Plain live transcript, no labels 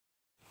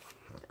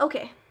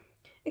Okay.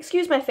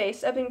 Excuse my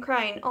face. I've been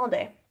crying all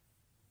day.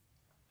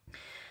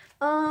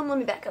 Let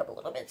me back up a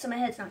little bit so my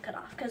head's not cut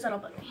off, because that'll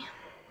bug me.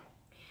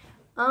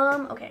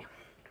 Okay.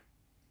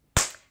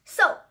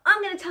 So,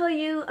 I'm going to tell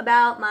you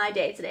about my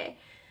day today.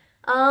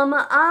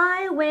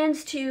 I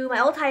went to my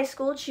old high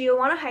school,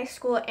 Chiawana High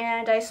School,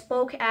 and I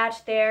spoke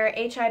at their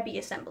HIB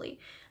assembly.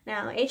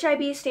 Now,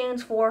 HIB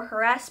stands for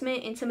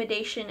Harassment,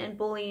 Intimidation, and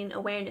Bullying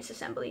Awareness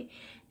Assembly.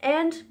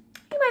 And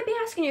you might be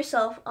asking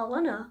yourself,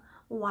 Alana,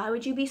 why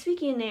would you be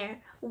speaking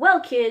there? Well,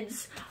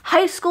 kids,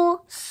 high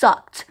school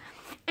sucked.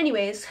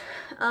 Anyways,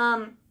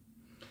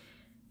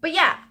 but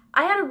yeah,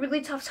 I had a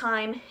really tough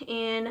time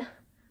in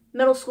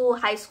middle school,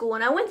 high school,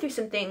 and I went through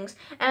some things,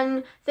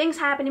 and things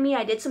happened to me.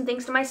 I did some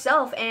things to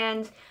myself,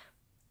 and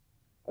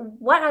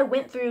what I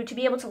went through, to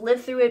be able to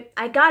live through it,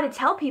 I got to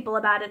tell people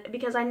about it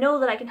because I know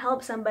that I can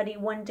help somebody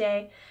one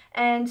day.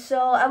 And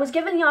so I was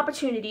given the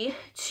opportunity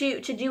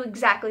to do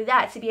exactly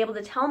that, to be able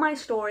to tell my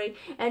story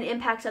and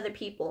impact other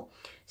people.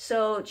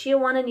 So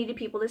Chiawana needed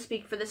people to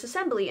speak for this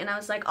assembly, and I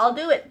was like, I'll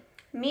do it.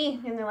 Me.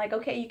 And they're like,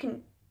 okay, you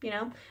can,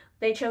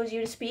 they chose you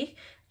to speak.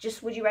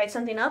 Just, would you write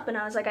something up? And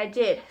I was like, I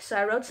did. So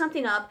I wrote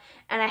something up,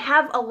 and I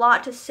have a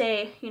lot to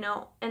say,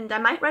 and I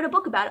might write a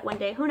book about it one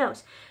day, who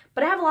knows.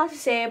 But I have a lot to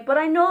say, but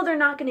I know they're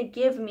not going to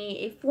give me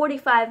a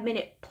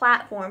 45-minute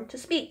platform to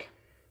speak.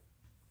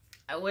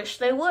 I wish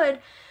they would.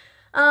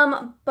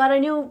 But I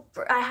knew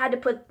I had to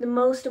put the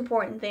most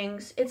important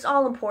things. It's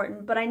all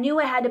important, but I knew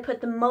I had to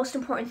put the most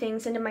important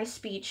things into my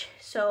speech.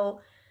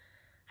 So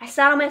I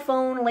sat on my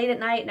phone late at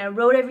night and I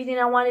wrote everything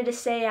I wanted to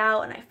say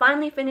out, and I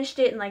finally finished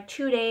it in like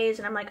 2 days,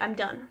 and I'm like, I'm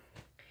done.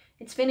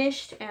 It's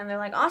finished, and they're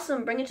like,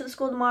 awesome, bring it to the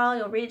school tomorrow,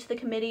 you'll read it to the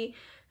committee.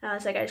 And I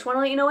was like, I just want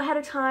to let you know ahead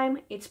of time,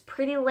 it's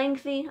pretty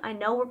lengthy, I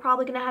know we're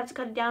probably going to have to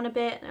cut it down a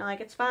bit. And they're like,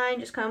 it's fine,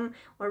 just come,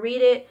 we'll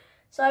read it.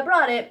 So I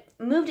brought it,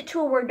 moved it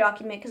to a Word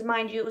document, because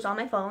mind you, it was on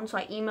my phone, so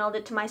I emailed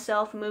it to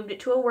myself, moved it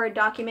to a Word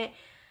document.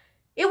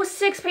 It was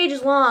 6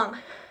 pages long.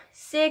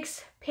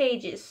 6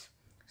 pages.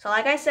 So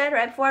like I said,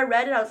 right before I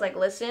read it, I was like,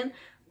 listen,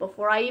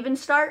 before I even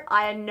start,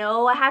 I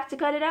know I have to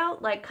cut it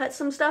out, like cut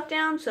some stuff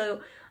down,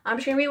 so I'm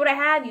just going to read what I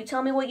have, you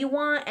tell me what you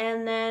want,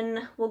 and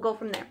then we'll go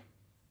from there.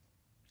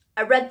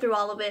 I read through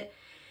all of it.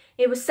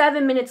 It was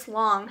 7 minutes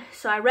long,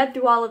 so I read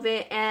through all of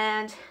it,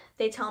 and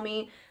they tell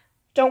me,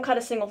 don't cut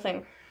a single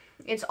thing.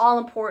 It's all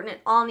important,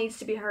 it all needs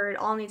to be heard,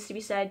 all needs to be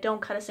said,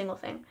 don't cut a single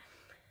thing.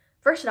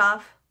 First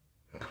off,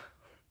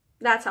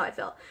 that's how I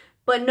felt.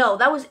 But no,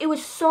 it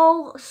was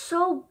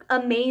so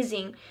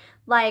amazing.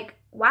 Like,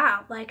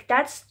 wow, like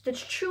that's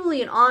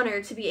truly an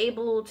honor to be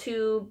able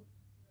to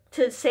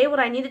say what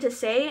I needed to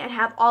say and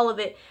have all of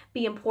it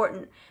be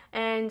important.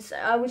 And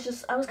I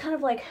was kind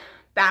of like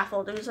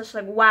baffled. It was just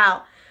like,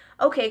 wow,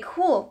 okay,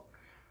 cool.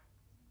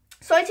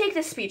 So I take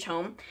this speech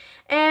home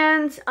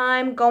and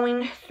I'm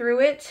going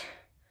through it.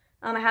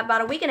 I have about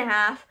a week and a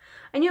half.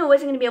 I knew I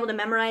wasn't going to be able to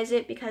memorize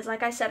it because,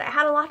 like I said, I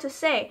had a lot to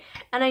say.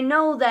 And I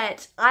know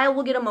that I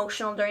will get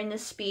emotional during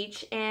this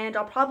speech, and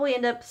I'll probably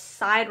end up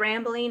side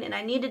rambling, and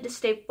I needed to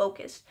stay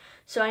focused.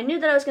 So I knew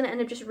that I was going to end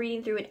up just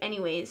reading through it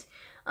anyways.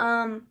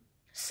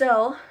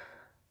 So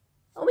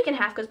a week and a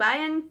half goes by,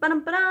 and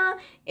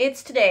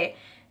it's today.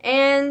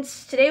 And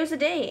today was the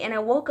day, and I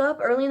woke up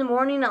early in the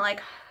morning at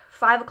like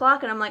 5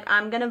 o'clock, and I'm like,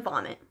 I'm going to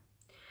vomit.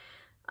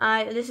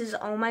 This is,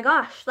 oh my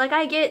gosh, like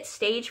I get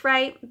stage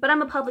fright, but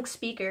I'm a public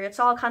speaker. It's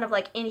all kind of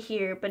like in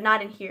here, but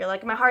not in here.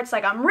 Like my heart's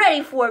like, I'm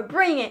ready for it,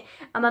 bring it.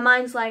 And my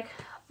mind's like,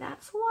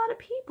 that's a lot of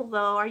people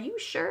though, are you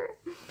sure?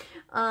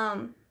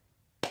 But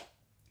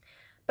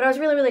I was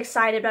really, really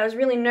excited, but I was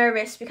really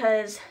nervous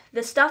because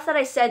the stuff that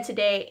I said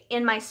today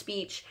in my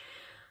speech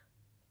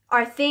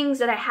are things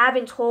that I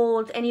haven't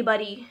told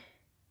anybody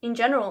in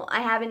general.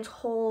 I haven't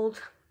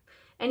told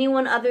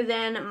anyone other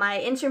than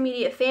my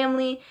intermediate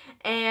family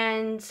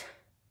and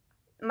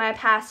my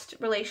past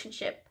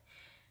relationship.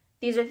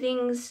 These are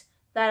things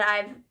that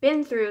I've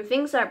been through,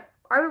 things that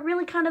are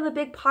really kind of a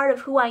big part of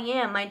who I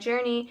am, my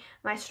journey,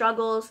 my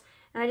struggles,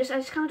 and I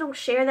just kind of don't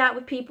share that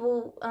with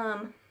people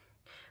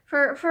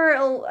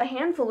for a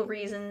handful of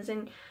reasons.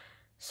 And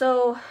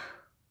so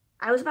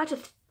I was about to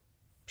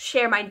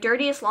share my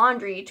dirtiest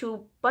laundry to a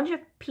bunch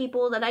of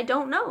people that I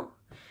don't know.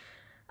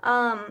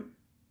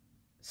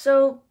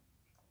 So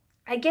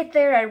I get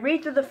there, I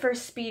read through the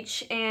first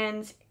speech,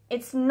 and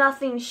it's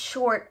nothing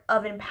short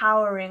of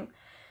empowering.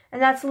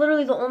 And that's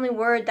literally the only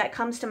word that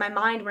comes to my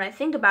mind when I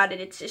think about it.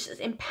 It's just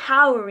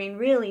empowering,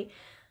 really.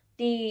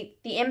 The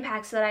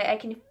impacts that I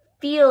can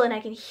feel and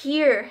I can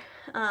hear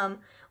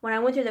when I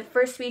went through the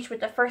first speech with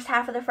the first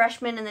half of the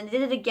freshmen, and then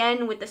did it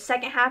again with the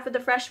second half of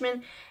the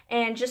freshmen,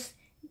 and just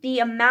the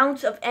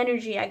amount of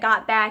energy I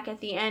got back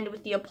at the end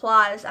with the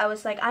applause. I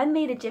was like, I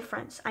made a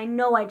difference. I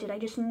know I did. I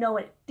just know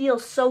it. It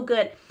feels so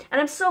good. And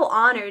I'm so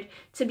honored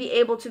to be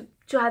able to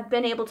have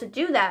been able to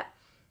do that.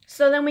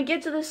 So then we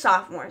get to the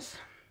sophomores.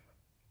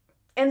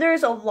 And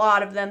there's a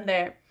lot of them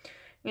there.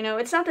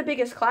 It's not the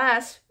biggest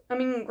class. I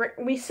mean,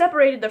 we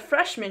separated the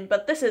freshmen,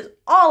 but this is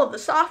all of the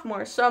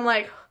sophomores. So I'm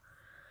like,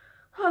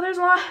 oh, there's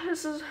a lot.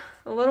 This is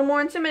a little more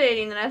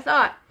intimidating than I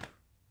thought.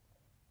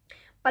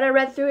 but I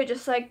read through it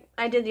just like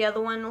I did the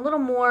other one, a little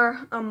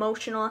more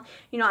emotional.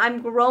 You know,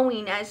 I'm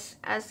growing as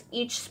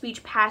each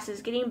speech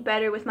passes, getting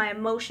better with my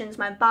emotions,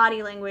 my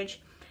body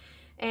language.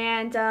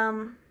 And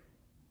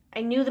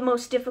I knew the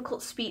most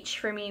difficult speech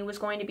for me was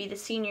going to be the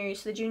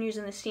seniors, the juniors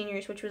and the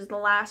seniors, which was the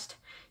last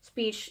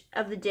speech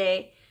of the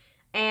day.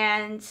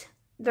 And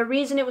the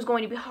reason it was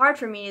going to be hard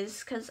for me is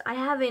because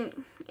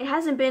it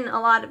hasn't been a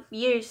lot of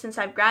years since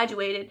I've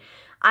graduated.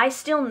 I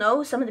still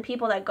know some of the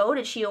people that go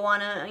to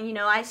Chiawana. You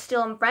know, I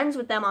still am friends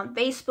with them on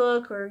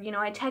Facebook, or, you know,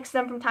 I text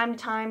them from time to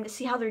time to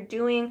see how they're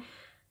doing.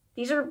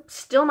 These are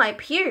still my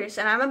peers,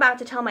 and I'm about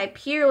to tell my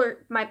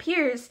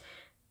peers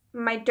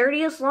my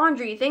dirtiest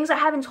laundry, things I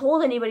haven't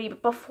told anybody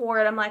before,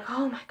 and I'm like,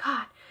 oh my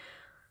God.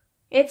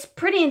 It's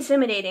pretty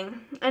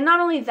intimidating. And not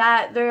only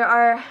that,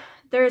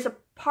 there is a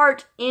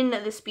part in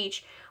the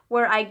speech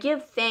where I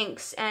give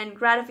thanks and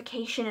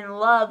gratification and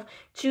love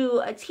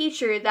to a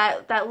teacher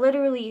that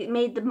literally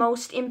made the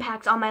most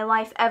impact on my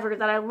life ever,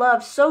 that I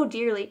love so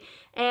dearly.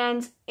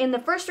 And in the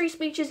first 3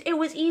 speeches, it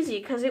was easy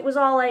because it was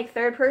all like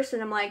third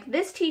person. I'm like,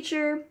 this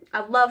teacher,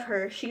 I love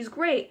her, she's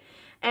great.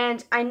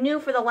 And I knew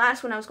for the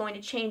last one I was going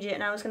to change it,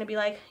 and I was going to be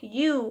like,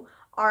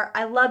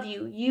 I love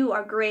you, you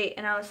are great.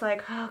 And I was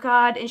like, oh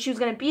God, and she was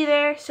going to be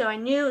there, so I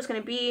knew it was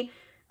going to be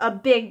a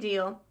big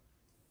deal.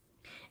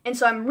 And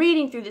so I'm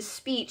reading through this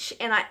speech,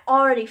 and I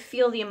already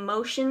feel the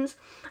emotions.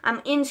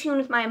 I'm in tune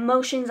with my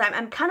emotions.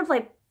 I'm kind of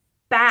like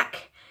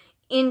back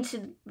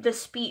into the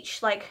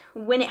speech, like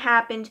when it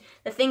happened,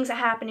 the things that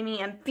happened to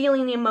me. I'm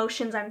feeling the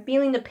emotions, I'm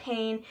feeling the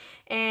pain,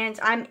 and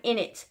I'm in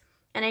it.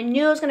 And I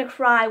knew I was going to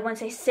cry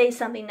once I say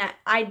something that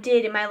I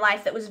did in my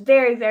life that was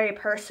very, very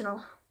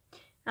personal.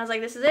 I was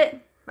like, this is it.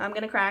 I'm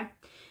going to cry.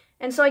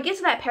 And so I get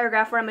to that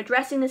paragraph where I'm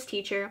addressing this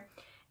teacher,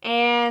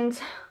 and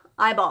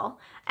I bawl.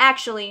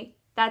 Actually,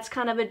 that's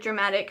kind of a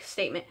dramatic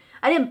statement.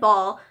 I didn't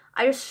bawl.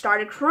 I just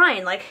started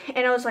crying,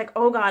 and I was like,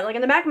 oh God,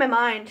 in the back of my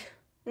mind,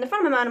 in the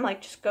front of my mind, I'm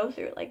like, just go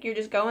through it. Like, you're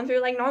just going through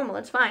it like normal.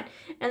 It's fine.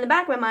 And in the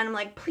back of my mind, I'm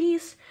like,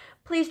 please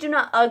do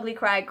not ugly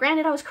cry.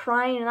 Granted, I was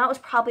crying, and that was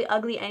probably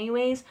ugly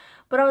anyways,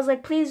 but I was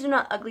like, please do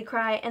not ugly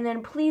cry, and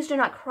then please do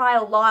not cry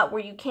a lot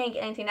where you can't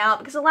get anything out,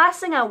 because the last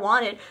thing I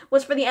wanted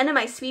was for the end of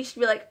my speech to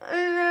be like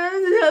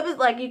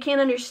you can't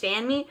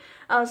understand me.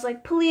 I was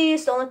like,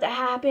 please don't let that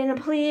happen,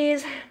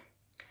 please.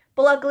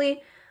 But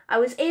luckily, I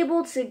was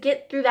able to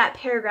get through that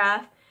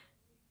paragraph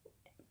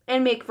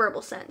and make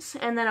verbal sense.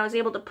 And then I was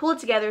able to pull it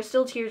together,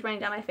 still tears running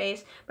down my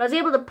face, but I was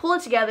able to pull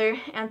it together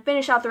and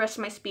finish out the rest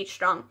of my speech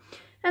strong.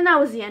 And that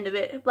was the end of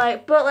it.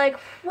 But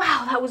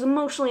wow, that was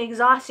emotionally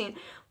exhausting.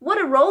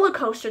 What a roller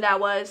coaster that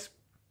was.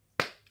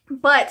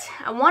 But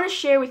I want to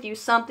share with you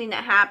something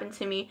that happened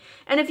to me.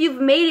 And if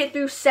you've made it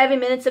through 7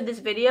 minutes of this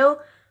video,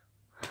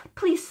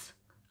 please,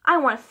 I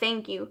want to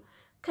thank you,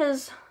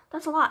 because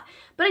that's a lot.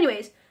 But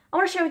anyways, I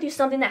want to share with you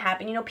something that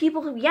happened. You know,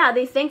 people who,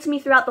 they thanked me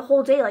throughout the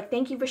whole day.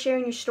 Thank you for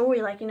sharing your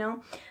story,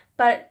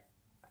 But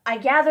I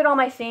gathered all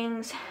my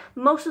things.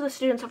 Most of the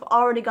students have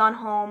already gone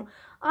home.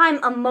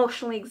 I'm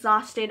emotionally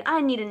exhausted. I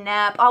need a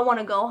nap. I want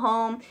to go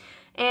home.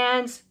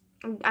 And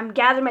I'm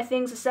gathering my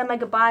things to say my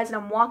goodbyes, and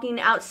I'm walking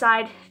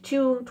outside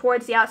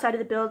towards the outside of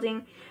the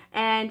building.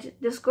 And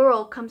this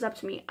girl comes up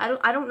to me.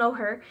 I don't know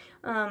her.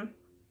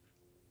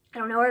 I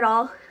don't know her at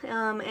all,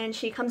 and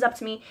she comes up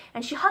to me,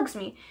 and she hugs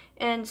me,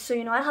 and so,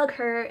 I hug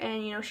her,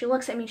 and, she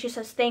looks at me, and she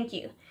says, thank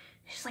you.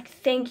 She's like,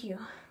 thank you.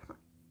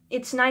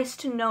 It's nice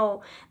to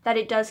know that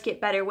it does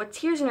get better, with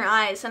tears in her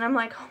eyes, and I'm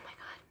like, oh my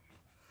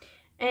God.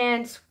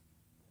 And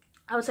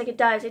I was like, it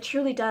does, it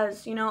truly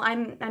does, I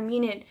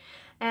mean it,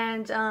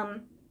 and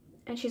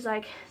she's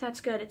like,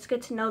 that's good, it's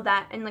good to know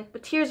that, and,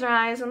 with tears in her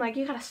eyes, I'm like,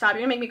 you gotta stop,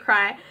 you're gonna make me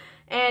cry,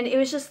 and it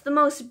was just the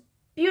most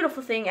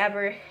beautiful thing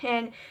ever,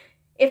 and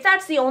if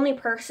that's the only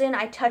person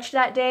I touched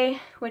that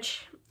day,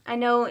 which I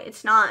know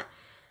it's not,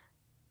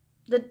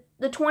 the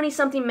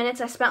 20-something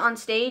minutes I spent on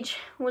stage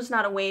was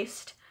not a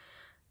waste.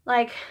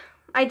 I'd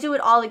do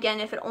it all again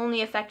if it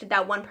only affected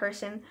that one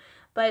person.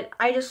 But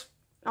I just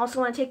also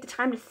want to take the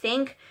time to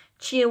thank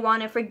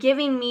Chiawana for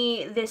giving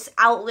me this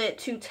outlet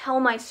to tell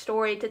my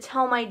story, to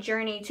tell my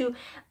journey, to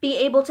be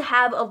able to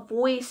have a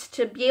voice,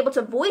 to be able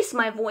to voice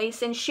my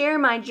voice and share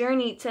my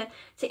journey to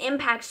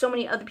impact so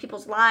many other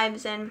people's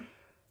lives. And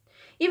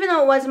even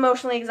though it was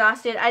emotionally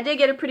exhausted, I did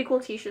get a pretty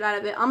cool t-shirt out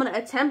of it. I'm going to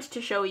attempt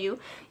to show you,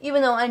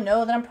 even though I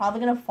know that I'm probably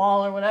going to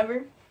fall or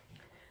whatever.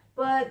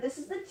 But this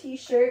is the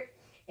t-shirt.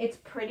 It's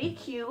pretty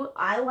cute.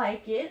 I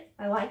like it.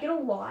 I like it a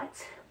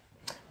lot.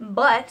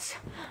 But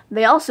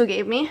they also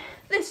gave me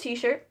this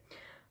t-shirt,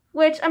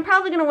 which I'm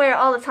probably going to wear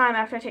all the time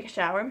after I take a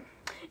shower.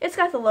 It's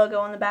got the logo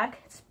on the back.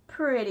 It's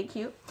pretty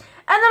cute.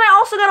 And then I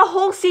also got a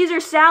whole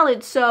Caesar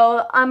salad,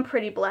 so I'm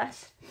pretty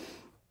blessed.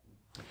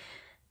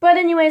 But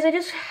anyways,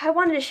 I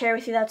wanted to share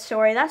with you that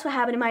story. That's what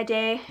happened in my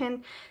day,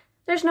 and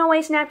there's no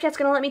way Snapchat's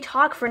going to let me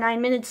talk for 9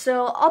 minutes,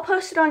 so I'll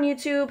post it on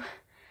YouTube,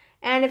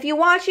 and if you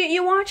watch it,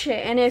 you watch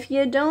it, and if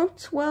you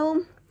don't,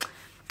 well,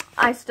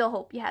 I still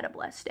hope you had a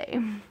blessed day.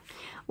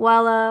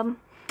 Well,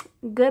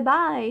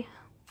 goodbye.